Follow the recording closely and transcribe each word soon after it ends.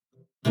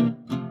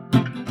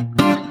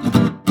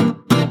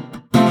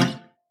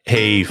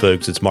Hey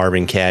folks, it's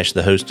Marvin Cash,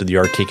 the host of The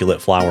Articulate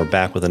Flower,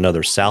 back with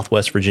another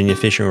Southwest Virginia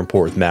fishing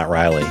report with Matt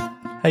Reilly.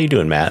 How you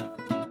doing, Matt?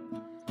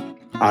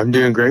 I'm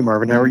doing great,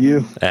 Marvin. How are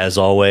you? As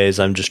always,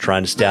 I'm just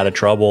trying to stay out of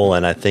trouble,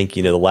 and I think,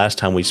 the last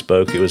time we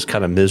spoke, it was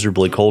kind of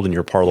miserably cold in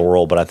your part of the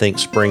world, but I think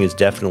spring is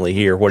definitely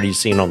here. What are you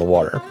seeing on the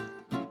water?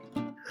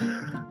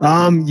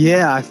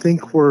 Yeah, I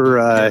think we're,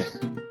 I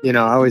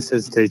always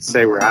hesitate to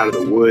say we're out of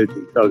the woods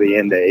until the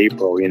end of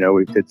April.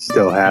 We could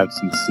still have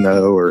some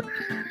snow or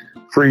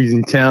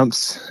freezing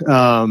temps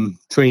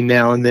between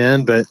now and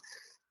then, but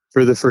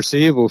for the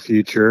foreseeable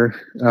future,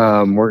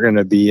 we're going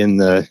to be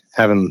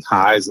having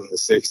highs in the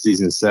 60s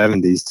and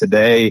 70s.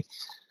 Today,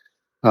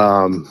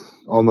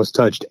 almost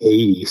touched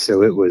 80.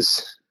 So it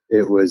was.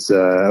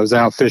 I was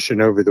out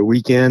fishing over the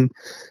weekend,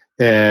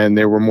 and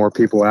there were more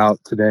people out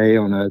today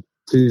on a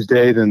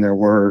Tuesday than there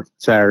were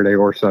Saturday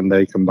or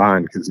Sunday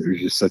combined, because it was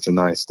just such a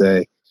nice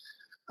day.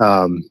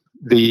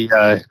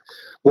 The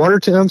water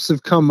temps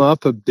have come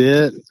up a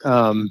bit.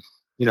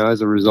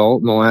 As a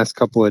result, in the last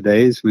couple of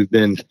days, we've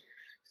been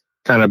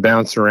kind of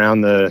bouncing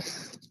around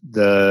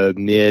the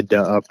mid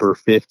to upper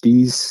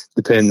 50s,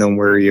 depending on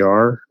where you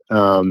are.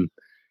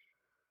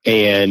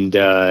 And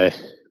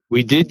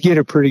we did get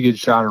a pretty good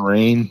shot of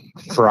rain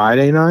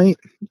Friday night,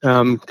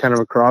 kind of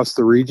across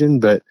the region,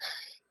 but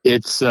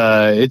it's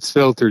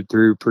filtered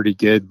through pretty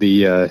good.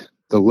 The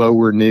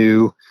lower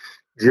new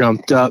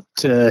jumped up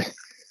to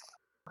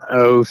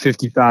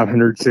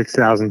 5,500,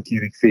 6,000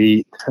 cubic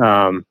feet.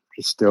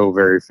 It's still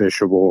very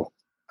fishable.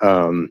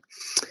 And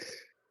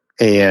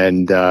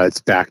it's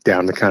back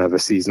down to kind of a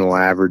seasonal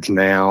average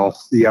now.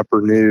 The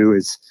upper new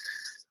is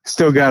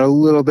still got a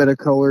little bit of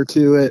color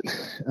to it,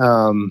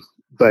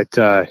 but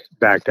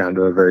back down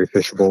to a very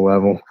fishable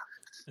level.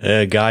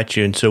 Got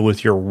you. And so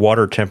with your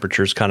water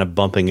temperatures kind of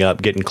bumping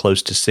up, getting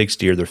close to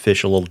 60, are the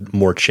fish a little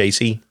more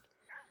chasey?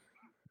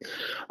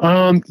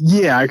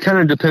 Yeah, it kind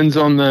of depends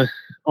on the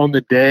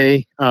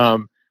day.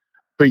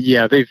 But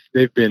yeah,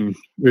 we've been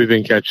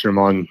catching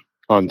them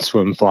on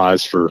swim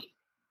flies for a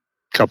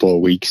couple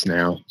of weeks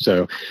now.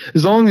 So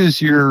as long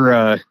as you're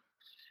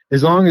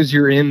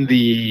in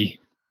the,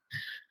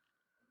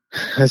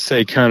 let's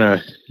say, kind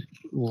of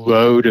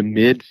low to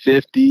mid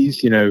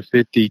 50s,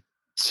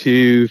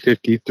 52,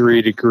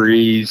 53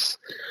 degrees,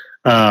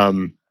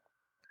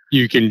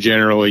 you can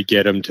generally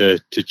get them to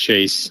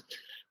chase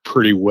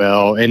pretty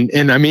well.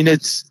 And I mean,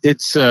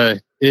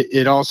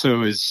 it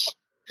also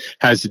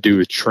has to do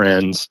with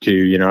trends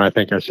too. I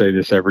think I say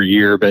this every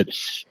year, but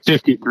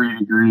 53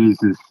 degrees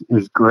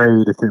is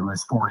great if it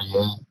was 48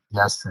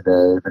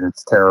 yesterday, but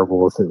it's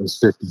terrible if it was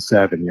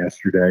 57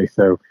 yesterday.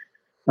 So,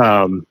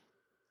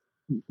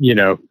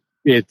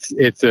 it's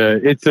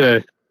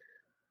a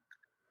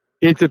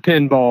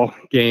pinball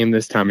game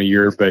this time of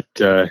year, but,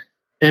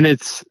 and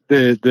it's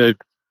the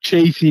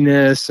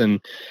chafiness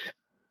and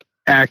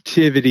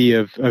activity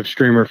of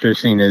streamer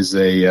fishing is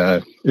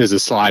a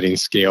sliding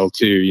scale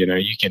too.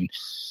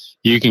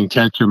 You can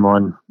catch them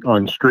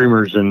on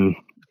streamers in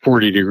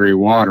 40-degree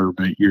water,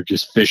 but you're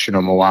just fishing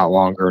them a lot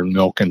longer and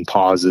milking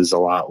pauses a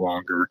lot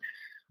longer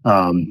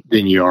than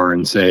you are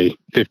in, say,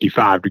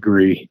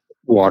 55-degree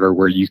water,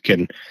 where you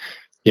can,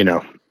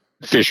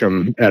 fish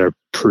them at a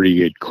pretty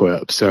good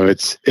clip. So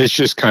it's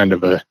just kind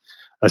of a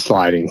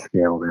sliding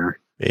scale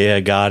there. Yeah,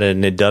 got it.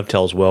 And it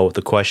dovetails well with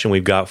the question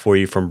we've got for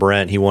you from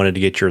Brent. He wanted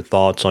to get your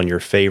thoughts on your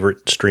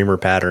favorite streamer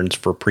patterns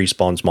for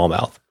pre-spawn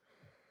smallmouth.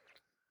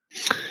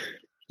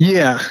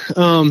 Yeah,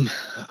 I'm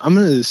going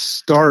to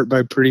start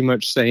by pretty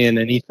much saying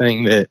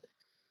anything that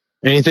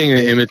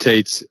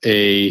imitates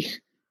there's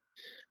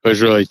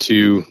really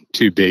two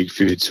big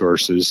food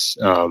sources,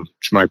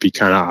 which might be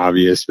kind of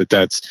obvious, but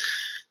that's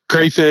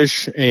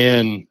crayfish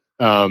and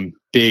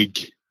big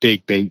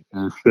bait fish.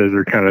 Those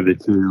are kind of the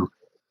two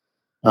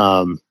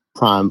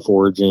prime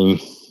foraging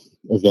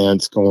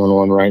events going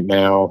on right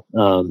now.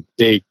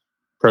 Big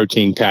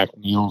protein packed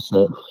meals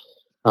that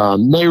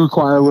may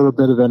require a little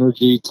bit of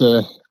energy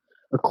to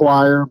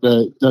acquire,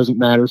 but doesn't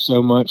matter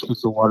so much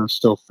because the water's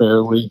still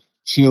fairly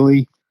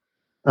chilly.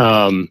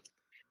 And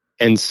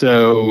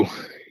so,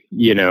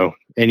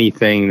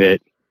 anything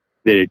that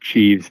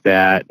achieves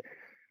that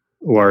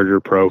larger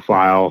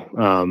profile,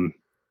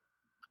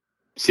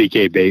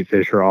 CK bait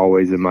fish are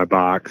always in my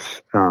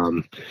box.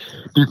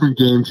 Different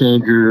game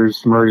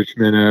changers, Murdish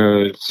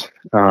minnows,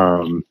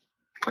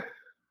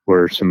 what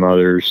are some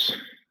others?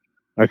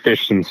 I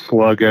fished some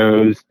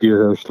sluggos.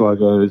 Deer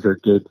sluggos are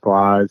good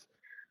flies.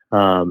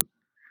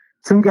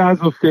 Some guys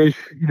will fish,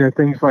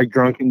 things like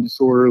drunken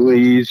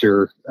disorderlies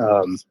or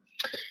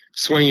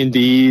swinging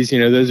D's.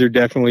 Those are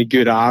definitely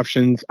good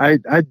options. I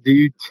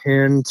do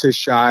tend to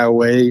shy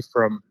away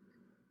from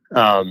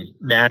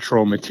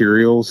natural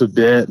materials a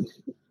bit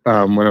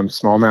when I'm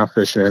smallmouth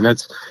fishing, and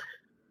that's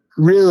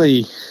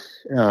really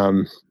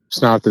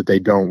it's not that they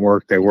don't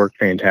work; they work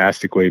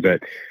fantastically,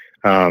 but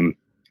my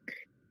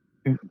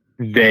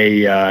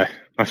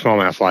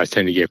smallmouth flies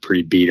tend to get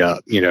pretty beat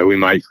up. We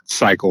might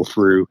cycle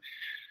through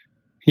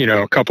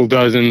a couple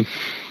dozen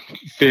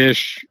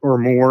fish or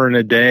more in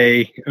a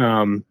day.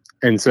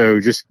 And so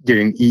just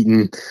getting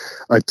eaten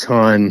a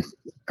ton.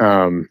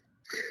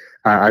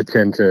 I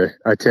tend to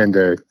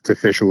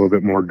fish a little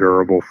bit more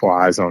durable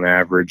flies on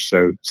average.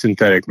 So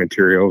synthetic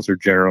materials are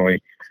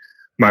generally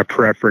my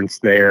preference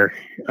there.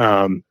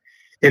 And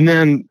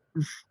then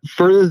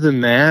further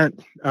than that,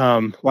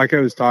 like I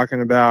was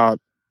talking about,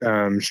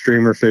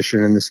 streamer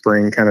fishing in the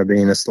spring kind of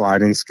being a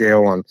sliding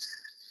scale on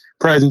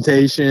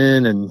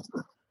presentation and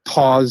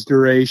pause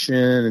duration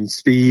and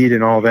speed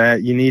and all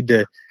that. You need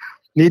to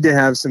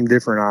have some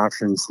different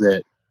options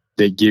that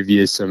give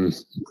you some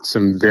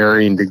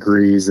varying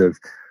degrees of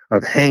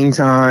hang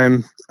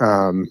time,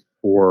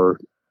 or,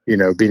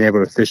 being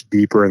able to fish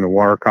deeper in the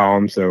water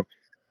column. So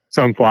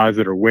some flies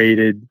that are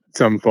weighted,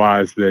 some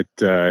flies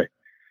that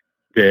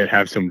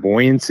have some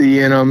buoyancy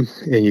in them,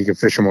 and you can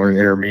fish them on an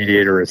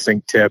intermediate or a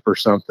sink tip or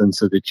something,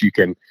 so that you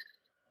can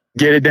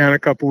get it down a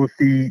couple of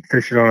feet,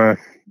 fish it on a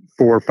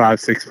 4, 5,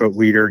 6 foot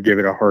leader, give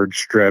it a hard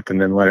strip, and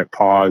then let it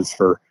pause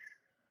for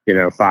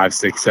 5,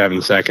 6,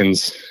 7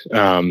 seconds.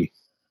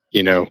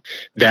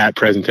 That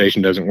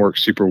presentation doesn't work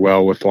super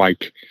well with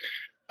like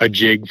a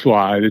jig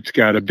fly that's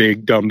got a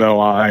big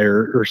dumbbell eye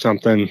or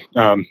something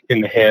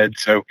in the head.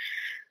 So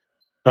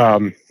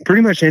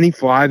pretty much any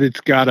fly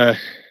that's got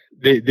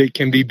that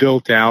can be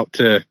built out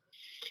to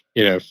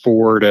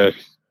 4 to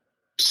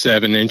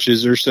 7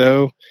 inches or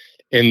so,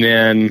 and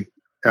then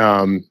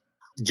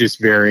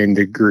just varying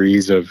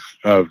degrees of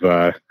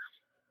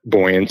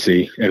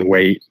buoyancy and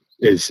weight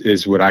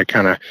is what I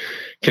kind of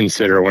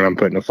consider when I'm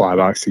putting a fly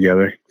box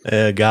together.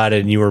 Got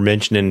it. And you were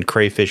mentioning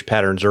crayfish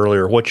patterns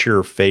earlier. What's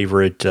your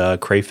favorite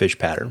crayfish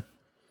pattern?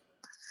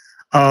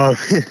 My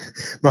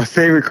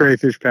favorite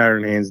crayfish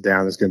pattern, hands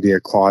down, is going to be a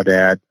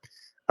clawdad.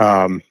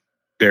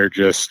 They're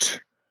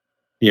just,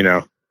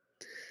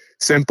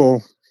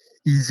 simple,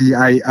 easy.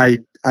 I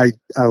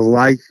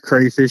like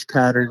crayfish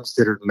patterns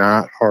that are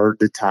not hard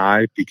to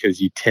tie, because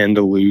you tend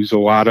to lose a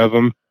lot of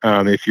them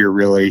if you're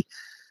really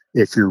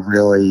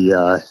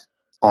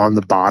on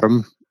the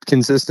bottom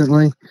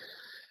consistently.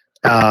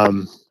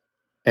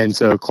 And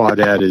so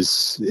clawdad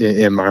is,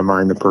 in my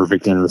mind, the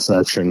perfect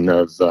intersection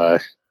of,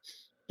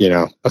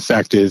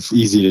 effective,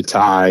 easy to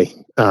tie.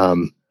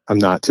 I'm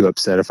not too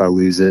upset if I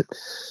lose it.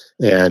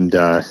 And,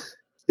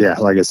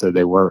 like I said,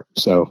 they work.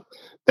 So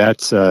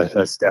that's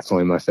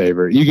definitely my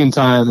favorite. You can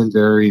tie them in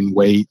varying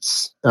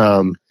weights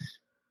and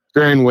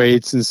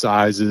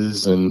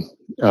sizes and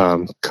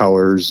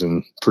colors,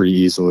 and pretty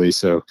easily.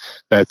 So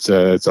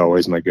that's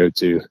always my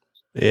go-to.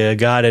 Yeah,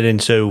 got it.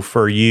 And so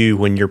for you,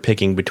 when you're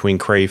picking between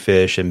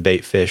crayfish and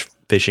bait fish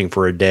fishing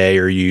for a day,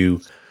 are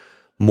you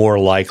more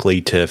likely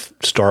to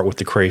start with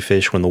the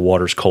crayfish when the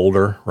water's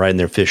colder, right? And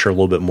their fish are a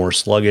little bit more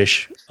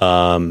sluggish.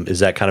 Is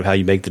that kind of how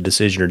you make the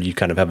decision, or do you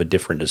kind of have a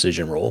different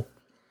decision rule?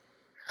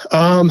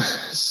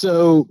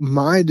 So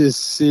my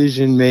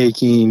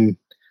decision-making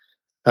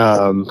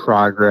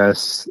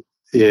progress,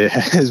 it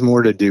has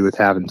more to do with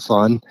having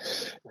fun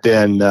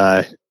than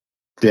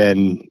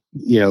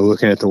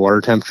looking at the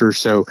water temperature.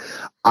 So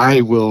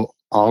I will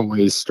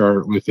always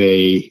start with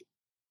a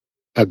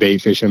bait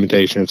fish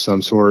imitation of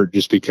some sort,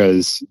 just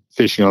because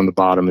fishing on the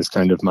bottom is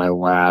kind of my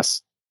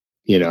last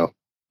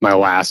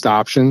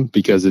option,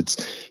 because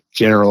it's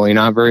generally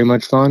not very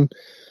much fun,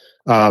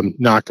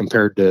 not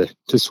compared to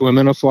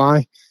swimming a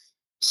fly.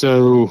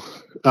 So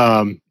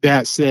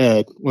that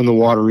said, when the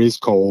water is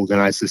cold,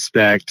 and I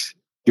suspect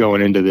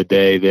going into the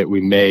day that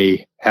we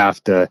may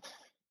have to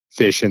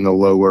fish in the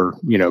lower,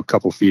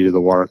 couple feet of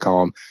the water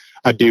column,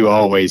 I do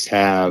always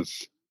have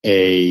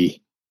a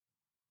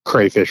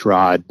crayfish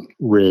rod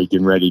rigged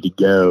and ready to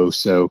go.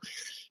 So,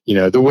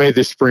 the way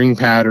the spring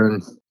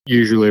pattern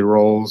usually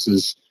rolls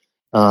is,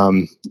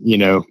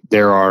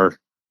 there are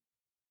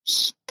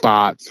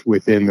spots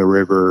within the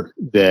river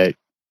that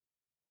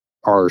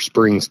are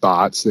spring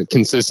spots that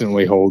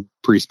consistently hold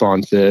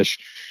pre-spawn fish,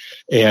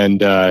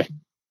 and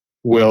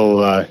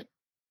we'll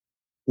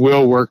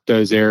work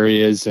those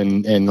areas.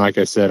 And like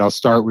I said, I'll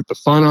start with the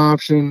fun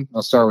option.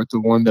 I'll start with the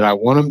one that I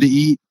want them to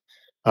eat.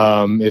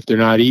 If they're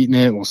not eating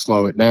it, we'll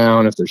slow it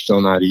down. If they're still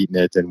not eating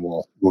it, then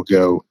we'll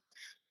go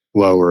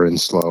lower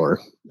and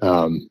slower.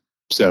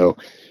 So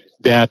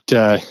that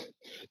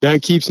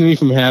keeps me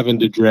from having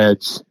to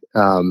dredge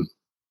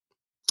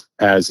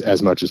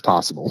as much as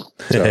possible.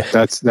 So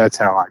that's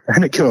how I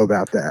kind of go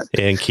about that.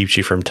 And keeps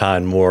you from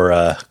tying more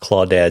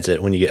clawdads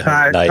when you get home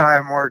at night.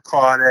 Tie more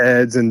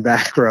clawdads and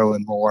back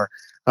rowing more,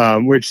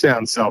 which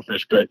sounds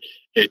selfish, but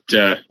it,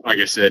 like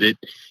I said,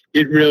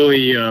 it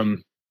really,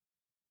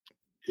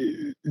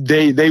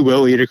 they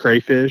will eat a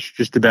crayfish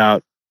just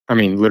about,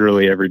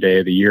 literally every day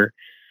of the year.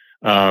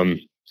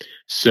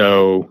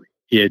 So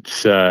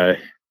it's,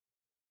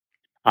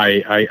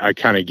 I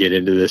kind of get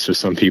into this with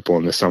some people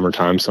in the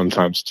summertime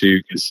sometimes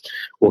too, because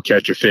we'll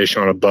catch a fish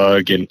on a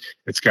bug and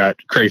it's got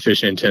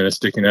crayfish antenna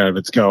sticking out of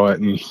its gullet,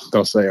 and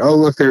they'll say, "Oh,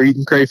 look, they're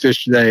eating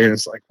crayfish today." And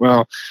it's like,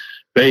 well,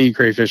 they eat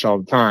crayfish all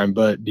the time,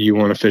 but do you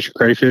want to fish a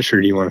crayfish,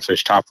 or do you want to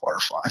fish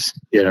topwater flies?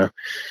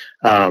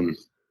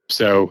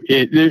 So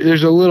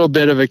there's a little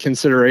bit of a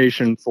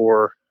consideration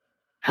for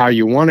how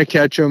you want to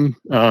catch them,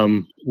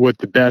 what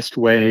the best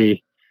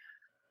way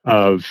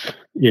of,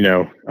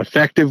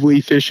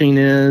 effectively fishing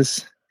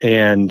is,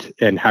 and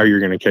how you're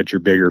going to catch your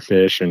bigger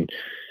fish. And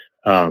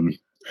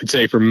I'd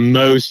say for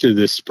most of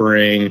the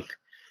spring,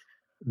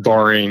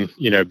 barring,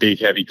 big,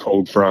 heavy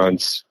cold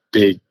fronts,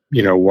 big,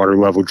 water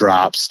level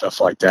drops, stuff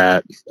like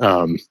that,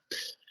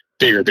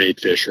 bigger bait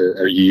fish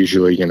are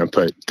usually going to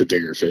put the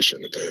bigger fish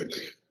in the boat.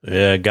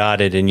 Yeah,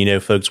 got it.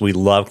 And, folks, we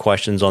love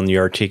questions on the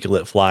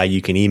articulate fly.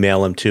 You can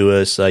email them to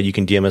us. You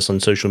can DM us on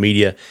social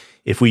media.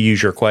 If we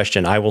use your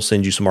question, I will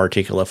send you some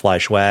articulate fly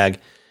swag.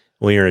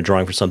 We're in a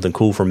drawing for something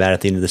cool for Matt at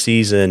the end of the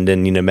season.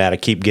 And, Matt, I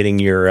keep getting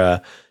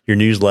your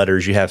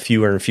newsletters. You have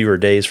fewer and fewer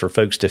days for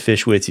folks to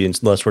fish with you,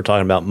 unless we're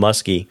talking about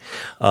muskie.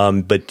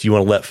 But do you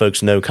want to let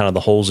folks know kind of the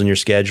holes in your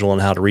schedule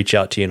and how to reach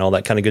out to you and all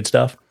that kind of good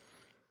stuff?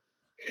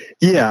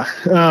 Yeah.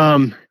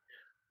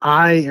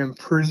 I am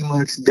pretty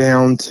much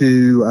down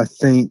to, I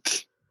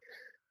think,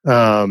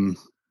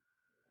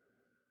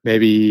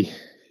 maybe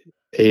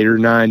 8 or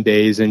 9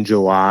 days in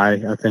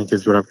July, I think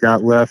is what I've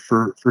got left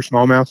for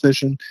smallmouth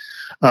fishing.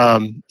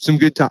 Some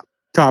good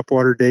top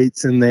water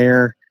dates in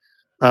there.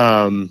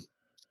 And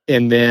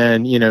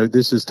then,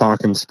 this is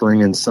talking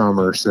spring and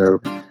summer. So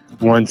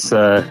once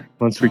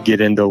we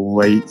get into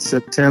late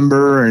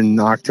September and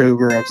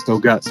October, I've still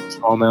got some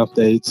smallmouth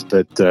dates,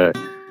 but,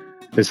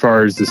 as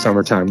far as the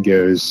summertime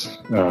goes,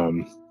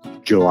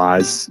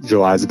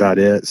 July's about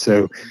it.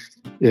 So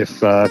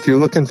if you're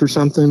looking for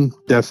something,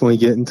 definitely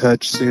get in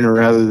touch sooner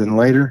rather than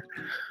later.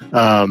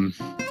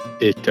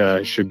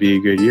 It should be a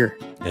good year.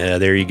 Yeah,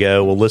 there you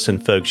go. Well, listen,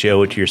 folks, you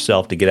owe it to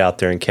yourself to get out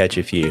there and catch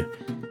a few.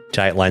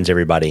 Tight lines,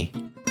 everybody.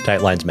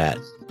 Tight lines, Matt.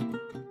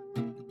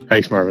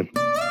 Thanks, Marvin.